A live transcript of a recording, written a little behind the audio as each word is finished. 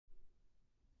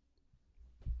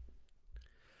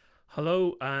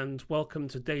Hello and welcome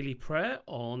to Daily Prayer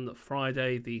on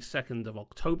Friday the 2nd of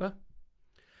October.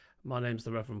 My name's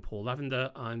the Reverend Paul Lavender.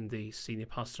 I'm the Senior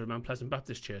Pastor of Mount Pleasant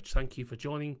Baptist Church. Thank you for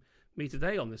joining me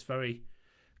today on this very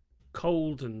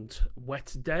cold and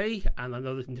wet day. And I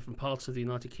know that in different parts of the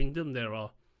United Kingdom there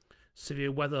are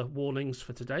severe weather warnings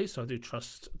for today, so I do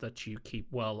trust that you keep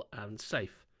well and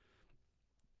safe.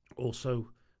 Also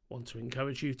want to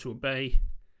encourage you to obey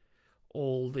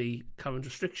all the current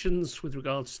restrictions with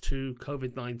regards to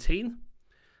COVID-19.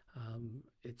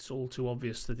 It's all too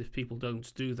obvious that if people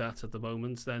don't do that at the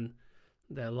moment, then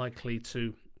they're likely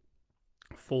to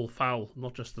fall foul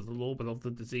not just of the law but of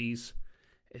the disease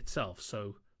itself.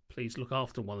 So please look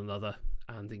after one another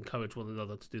and encourage one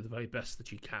another to do the very best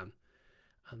that you can,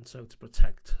 and so to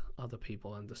protect other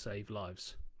people and to save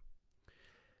lives.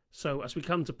 So as we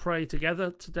come to pray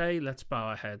together today, let's bow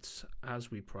our heads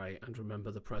as we pray and remember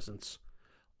the presence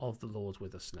of the Lord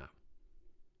with us now.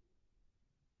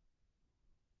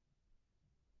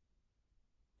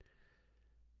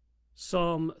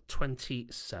 Psalm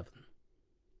 27.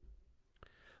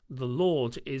 The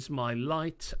Lord is my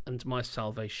light and my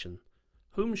salvation.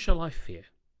 Whom shall I fear?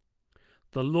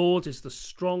 The Lord is the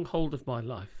stronghold of my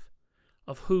life.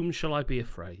 Of whom shall I be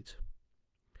afraid?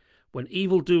 When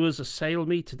evildoers assail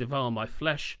me to devour my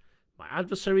flesh, my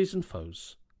adversaries and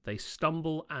foes, they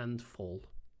stumble and fall.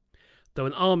 Though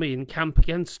an army encamp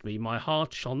against me, my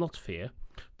heart shall not fear.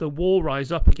 Though war rise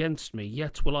up against me,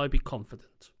 yet will I be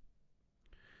confident.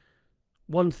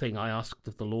 One thing I asked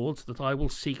of the Lord, that I will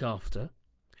seek after,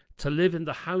 to live in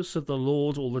the house of the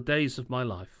Lord all the days of my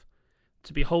life,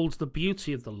 to behold the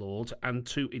beauty of the Lord, and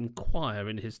to inquire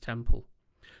in his temple.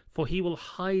 For he will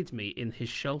hide me in his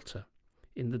shelter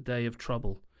in the day of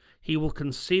trouble. He will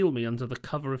conceal me under the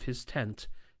cover of his tent.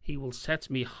 He will set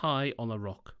me high on a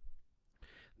rock.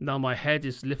 Now my head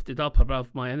is lifted up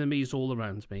above my enemies all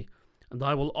around me, and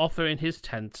I will offer in his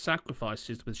tent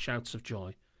sacrifices with shouts of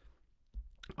joy.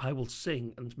 I will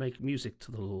sing and make music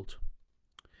to the Lord.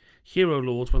 Hear, O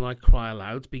Lord, when I cry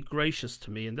aloud. Be gracious to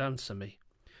me and answer me.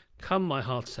 Come, my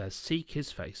heart says, seek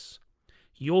his face.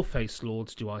 Your face,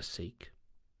 Lord, do I seek.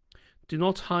 Do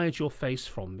not hide your face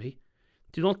from me.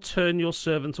 Do not turn your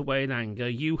servant away in anger,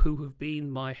 you who have been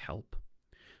my help.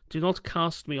 Do not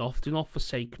cast me off, do not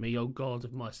forsake me, O God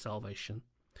of my salvation.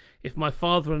 If my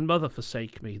father and mother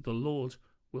forsake me, the Lord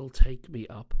will take me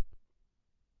up.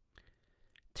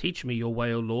 Teach me your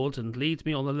way, O Lord, and lead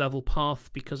me on a level path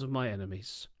because of my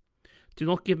enemies. Do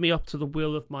not give me up to the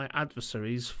will of my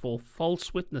adversaries, for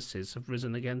false witnesses have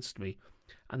risen against me,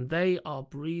 and they are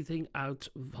breathing out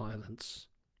violence.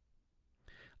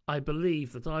 I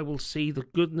believe that I will see the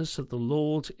goodness of the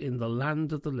Lord in the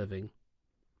land of the living.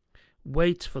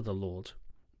 Wait for the Lord,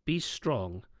 be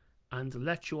strong, and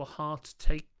let your heart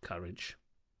take courage.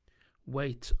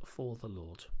 Wait for the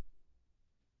Lord.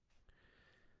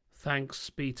 Thanks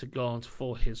be to God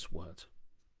for his word.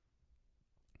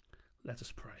 Let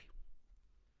us pray.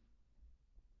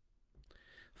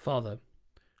 Father,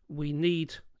 we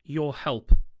need your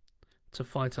help to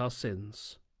fight our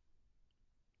sins.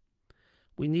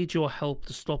 We need your help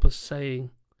to stop us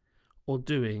saying or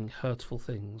doing hurtful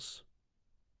things.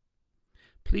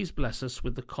 Please bless us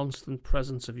with the constant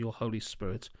presence of your Holy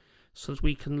Spirit so that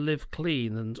we can live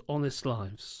clean and honest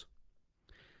lives.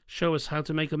 Show us how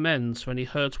to make amends for any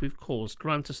hurt we've caused.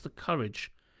 Grant us the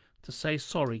courage to say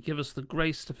sorry. Give us the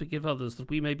grace to forgive others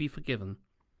that we may be forgiven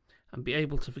and be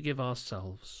able to forgive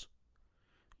ourselves.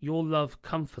 Your love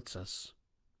comforts us.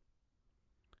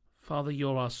 Father,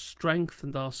 you're our strength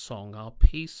and our song, our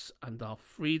peace and our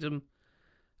freedom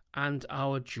and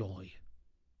our joy.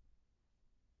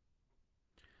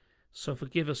 So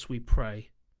forgive us, we pray,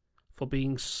 for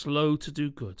being slow to do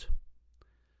good,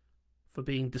 for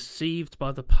being deceived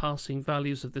by the passing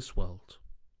values of this world,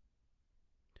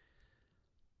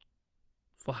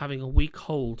 for having a weak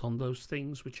hold on those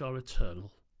things which are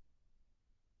eternal,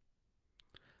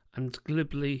 and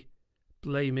glibly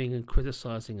blaming and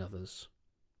criticizing others.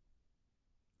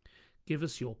 Give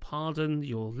us your pardon,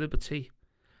 your liberty.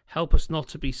 Help us not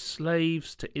to be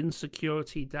slaves to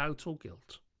insecurity, doubt, or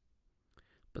guilt,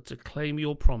 but to claim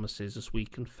your promises as we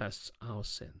confess our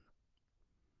sin.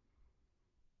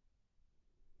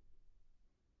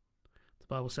 The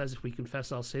Bible says if we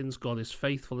confess our sins, God is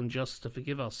faithful and just to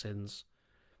forgive our sins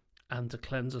and to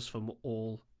cleanse us from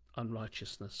all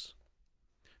unrighteousness.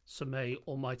 So may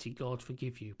Almighty God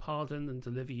forgive you, pardon and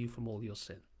deliver you from all your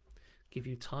sin, give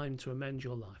you time to amend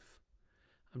your life,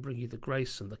 and bring you the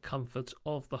grace and the comfort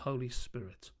of the Holy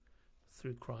Spirit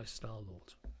through Christ our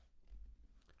Lord.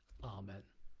 Amen.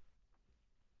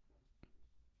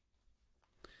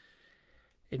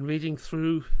 In reading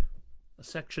through a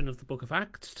section of the book of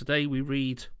Acts. Today we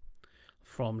read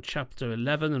from chapter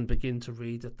 11 and begin to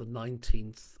read at the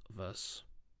 19th verse.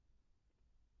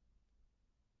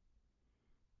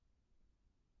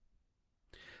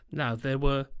 Now there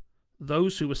were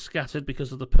those who were scattered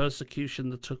because of the persecution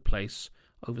that took place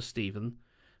over Stephen,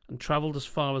 and travelled as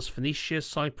far as Phoenicia,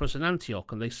 Cyprus, and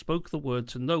Antioch, and they spoke the word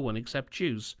to no one except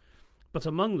Jews. But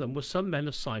among them were some men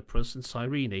of Cyprus and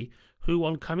Cyrene, who,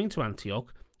 on coming to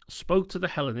Antioch, spoke to the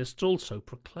Hellenists also,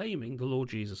 proclaiming the Lord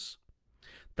Jesus.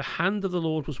 The hand of the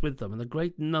Lord was with them, and a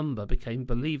great number became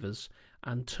believers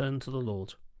and turned to the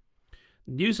Lord.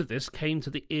 News of this came to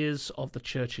the ears of the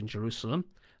church in Jerusalem,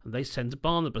 and they sent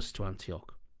Barnabas to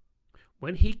Antioch.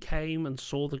 When he came and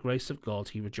saw the grace of God,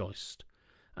 he rejoiced,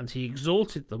 and he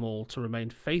exhorted them all to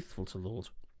remain faithful to the Lord,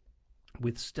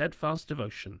 with steadfast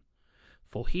devotion,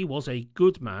 for he was a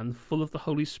good man, full of the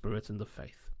Holy Spirit and of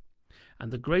faith.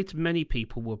 And a great many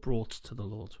people were brought to the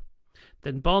Lord.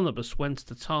 Then Barnabas went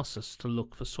to Tarsus to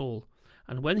look for Saul,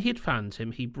 and when he had found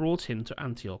him, he brought him to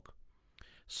Antioch.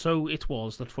 So it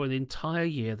was that for an entire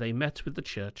year they met with the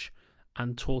church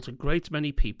and taught a great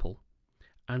many people,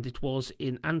 and it was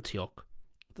in Antioch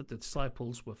that the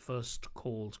disciples were first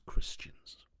called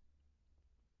Christians.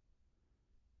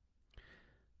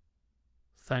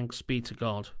 Thanks be to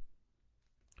God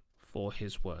for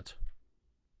his word.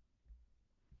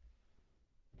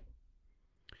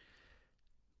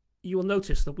 You will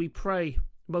notice that we pray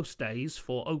most days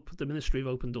for the ministry of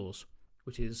Open Doors,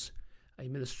 which is a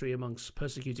ministry amongst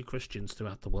persecuted Christians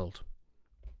throughout the world.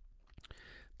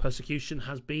 Persecution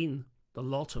has been the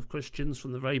lot of Christians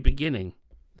from the very beginning.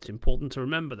 It's important to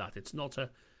remember that. It's not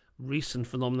a recent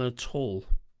phenomenon at all.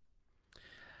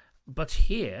 But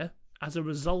here, as a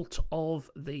result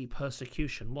of the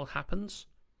persecution, what happens?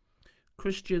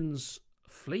 Christians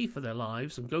flee for their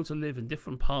lives and go to live in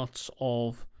different parts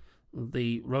of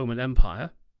the Roman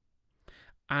Empire,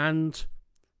 and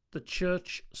the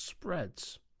church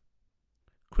spreads.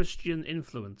 Christian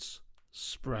influence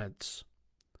spreads.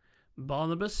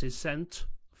 Barnabas is sent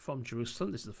from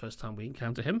Jerusalem. This is the first time we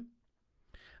encounter him.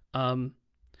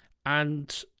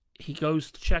 And he goes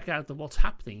to check out that what's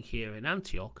happening here in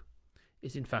Antioch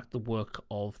is in fact the work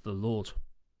of the Lord.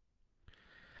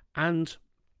 And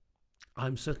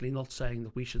I'm certainly not saying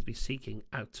that we should be seeking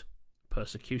out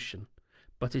persecution,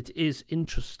 but it is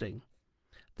interesting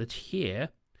that here,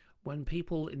 when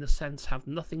people in a sense have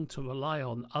nothing to rely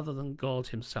on other than God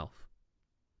himself,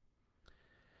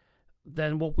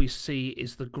 then what we see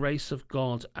is the grace of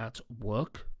God at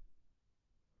work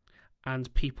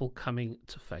and people coming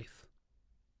to faith.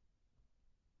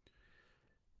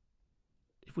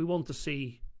 If we want to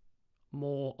see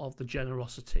more of the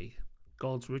generosity,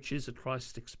 God's riches at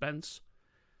Christ's expense,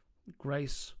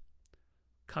 grace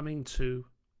coming to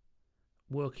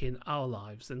work in our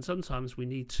lives, then sometimes we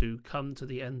need to come to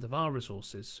the end of our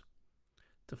resources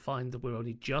to find that we're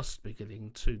only just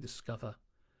beginning to discover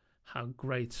how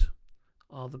great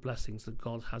are the blessings that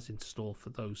God has in store for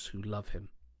those who love him.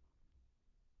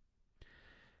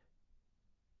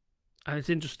 And it's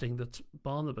interesting that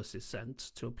Barnabas is sent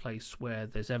to a place where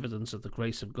there's evidence of the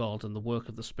grace of God and the work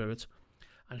of the Spirit,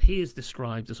 and he is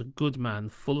described as a good man,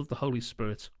 full of the Holy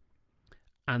Spirit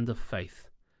and of faith,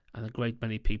 and a great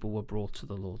many people were brought to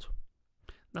the Lord.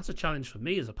 That's a challenge for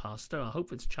me as a pastor. I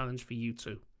hope it's a challenge for you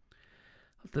too.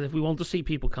 That if we want to see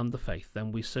people come to faith,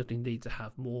 then we certainly need to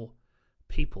have more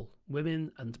people,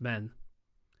 women and men,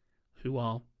 who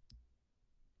are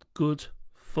good,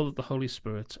 full of the Holy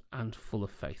Spirit and full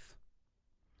of faith.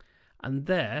 And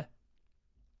there,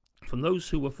 from those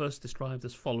who were first described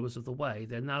as followers of the way,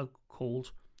 they're now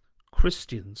called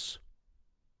Christians.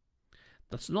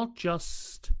 That's not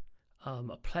just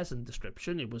a pleasant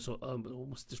description. It was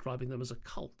almost describing them as a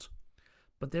cult.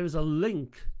 But there is a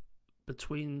link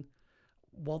between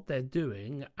what they're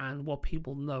doing and what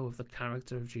people know of the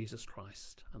character of Jesus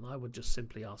Christ. And I would just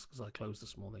simply ask as I close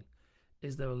this morning,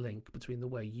 is there a link between the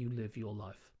way you live your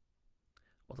life,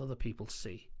 what other people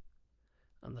see,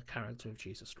 and the character of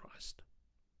Jesus Christ?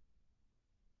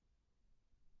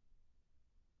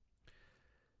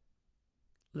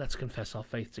 Let's confess our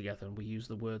faith together, and we use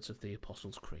the words of the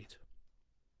Apostles' Creed.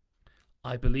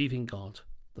 I believe in God,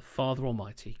 the Father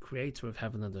Almighty, creator of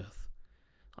heaven and earth.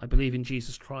 I believe in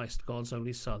Jesus Christ, God's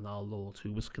only Son, our Lord,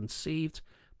 who was conceived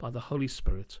by the Holy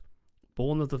Spirit,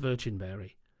 born of the Virgin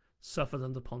Mary, suffered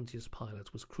under Pontius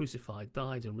Pilate, was crucified,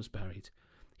 died, and was buried.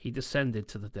 He descended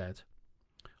to the dead.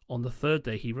 On the third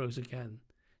day he rose again.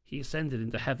 He ascended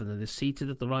into heaven and is seated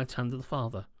at the right hand of the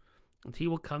Father, and he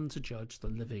will come to judge the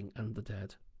living and the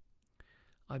dead.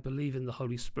 I believe in the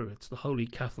Holy Spirit, the Holy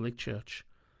Catholic Church,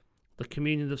 the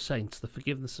communion of saints, the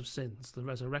forgiveness of sins, the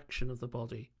resurrection of the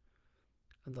body,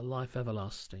 and the life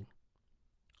everlasting.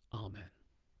 Amen.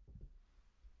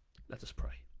 Let us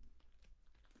pray.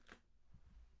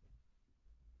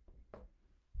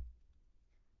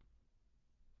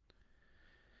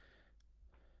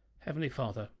 Heavenly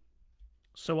Father,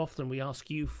 so often we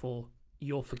ask you for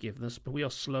your forgiveness, but we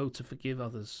are slow to forgive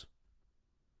others.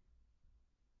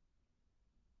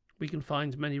 We can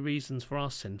find many reasons for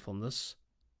our sinfulness,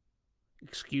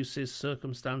 excuses,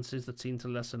 circumstances that seem to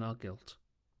lessen our guilt.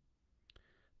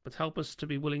 But help us to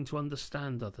be willing to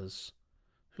understand others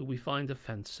who we find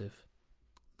offensive,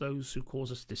 those who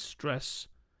cause us distress,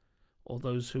 or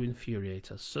those who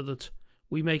infuriate us, so that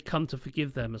we may come to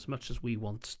forgive them as much as we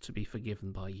want to be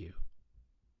forgiven by you.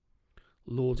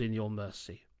 Lord, in your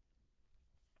mercy,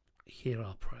 hear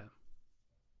our prayer.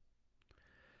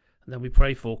 And then we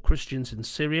pray for Christians in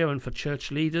Syria and for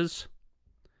church leaders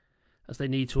as they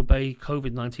need to obey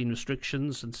COVID-19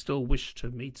 restrictions and still wish to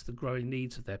meet the growing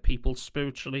needs of their people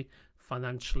spiritually,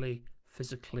 financially,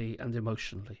 physically and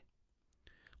emotionally.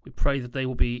 We pray that they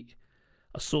will be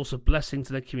a source of blessing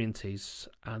to their communities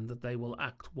and that they will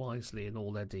act wisely in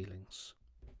all their dealings.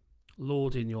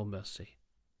 Lord, in your mercy,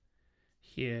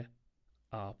 hear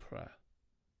our prayer.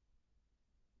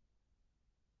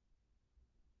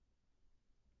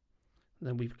 And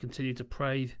then we continue to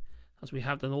pray, as we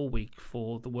have done all week,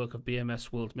 for the work of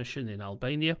BMS World Mission in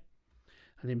Albania,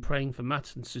 and in praying for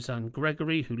Matt and Suzanne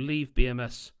Gregory, who leave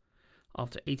BMS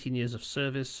after 18 years of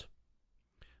service.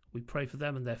 We pray for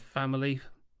them and their family,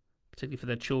 particularly for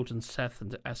their children Seth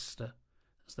and Esther,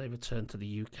 as they return to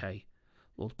the UK.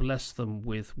 Lord, bless them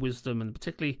with wisdom, and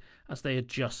particularly as they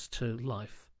adjust to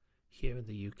life here in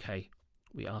the UK.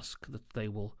 We ask that they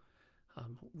will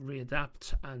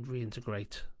readapt and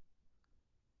reintegrate.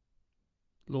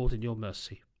 Lord, in your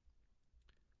mercy,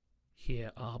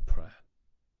 hear our prayer.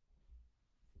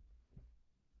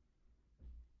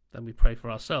 Then we pray for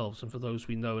ourselves and for those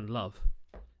we know and love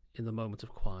in the moment of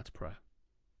quiet prayer.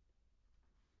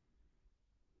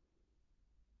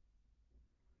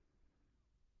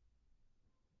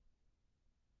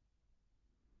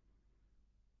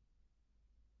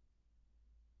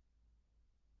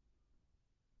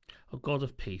 O God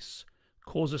of peace,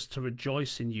 cause us to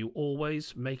rejoice in you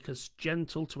always, make us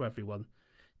gentle to everyone,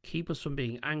 keep us from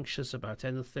being anxious about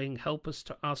anything, help us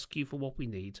to ask you for what we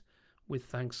need with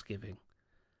thanksgiving,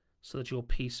 so that your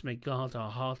peace may guard our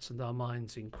hearts and our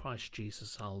minds in Christ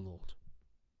Jesus our Lord.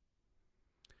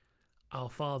 Our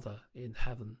Father in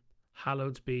heaven,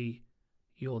 hallowed be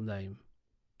your name.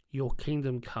 Your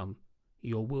kingdom come,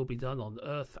 your will be done on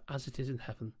earth as it is in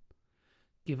heaven.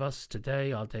 Give us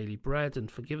today our daily bread,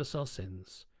 and forgive us our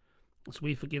sins, as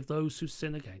we forgive those who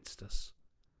sin against us.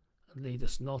 And lead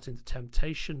us not into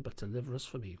temptation, but deliver us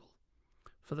from evil.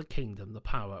 For the kingdom, the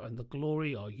power, and the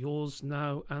glory are yours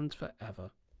now and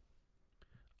forever.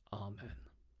 Amen.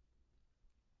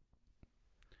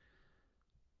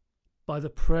 By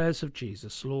the prayers of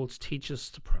Jesus, Lord, teach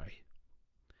us to pray.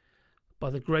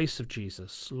 By the grace of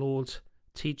Jesus, Lord,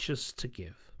 teach us to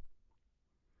give.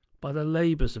 By the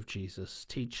labours of Jesus,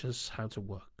 teach us how to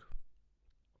work.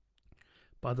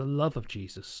 By the love of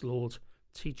Jesus, Lord,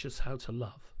 teach us how to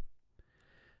love.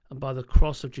 And by the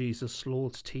cross of Jesus,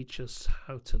 Lord, teach us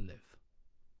how to live.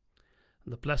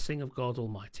 And the blessing of God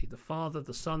Almighty, the Father,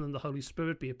 the Son, and the Holy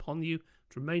Spirit be upon you,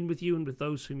 to remain with you and with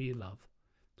those whom you love,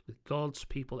 with God's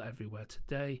people everywhere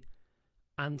today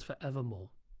and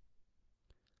forevermore.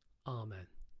 Amen.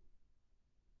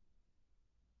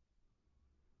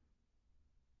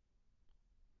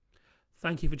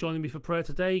 Thank you for joining me for prayer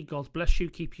today. God bless you,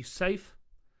 keep you safe,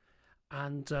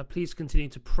 and please continue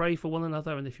to pray for one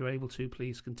another, and if you're able to,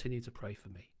 please continue to pray for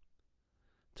me.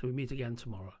 Till we meet again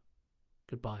tomorrow.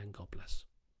 Goodbye and God bless.